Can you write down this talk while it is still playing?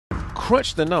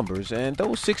crunch the numbers, and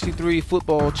those 63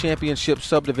 football championship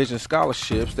subdivision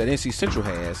scholarships that NC Central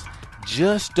has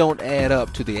just don't add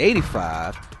up to the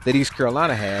 85 that East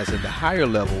Carolina has in the higher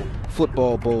level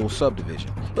football bowl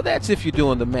subdivision. But that's if you're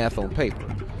doing the math on paper.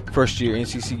 First-year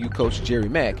NCCU coach Jerry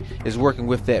Mack is working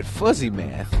with that fuzzy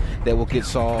math that will get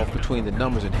solved between the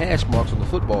numbers and hash marks on the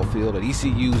football field at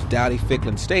ECU's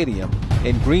Dowdy-Ficklin Stadium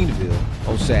in Greenville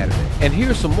on Saturday. And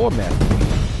here's some more math for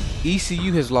you.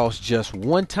 ECU has lost just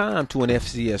one time to an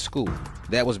FCS school.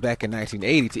 That was back in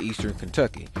 1980 to Eastern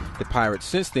Kentucky. The Pirates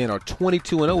since then are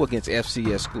 22-0 against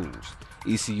FCS schools.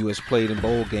 ECU has played in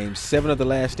bowl games 7 of the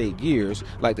last 8 years,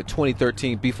 like the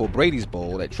 2013 Beef O'Brady's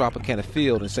Bowl at Tropicana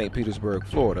Field in St. Petersburg,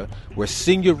 Florida, where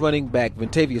senior running back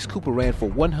Ventavious Cooper ran for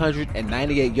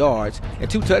 198 yards and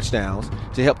 2 touchdowns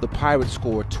to help the Pirates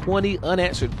score 20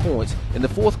 unanswered points in the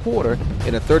fourth quarter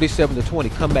in a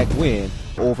 37-20 comeback win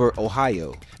over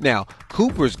Ohio. Now,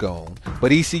 Cooper's gone,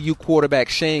 but ECU quarterback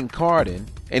Shane Carden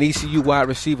and ECU wide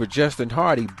receiver Justin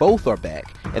Hardy both are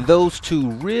back, and those two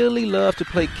really love to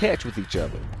play catch with each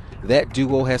other. That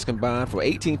duo has combined for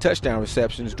 18 touchdown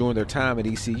receptions during their time at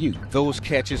ECU. Those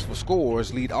catches for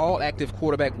scores lead all active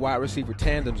quarterback-wide receiver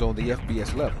tandems on the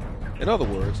FBS level. In other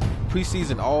words,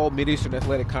 preseason All-Mid-Eastern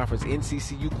Athletic Conference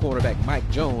NCCU cornerback Mike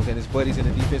Jones and his buddies in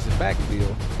the defensive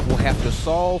backfield will have to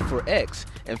solve for X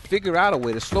and figure out a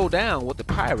way to slow down what the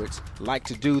Pirates like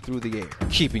to do through the air.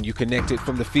 Keeping you connected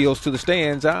from the fields to the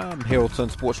stands, I'm Herald Sun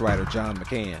sports writer John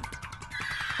McCann.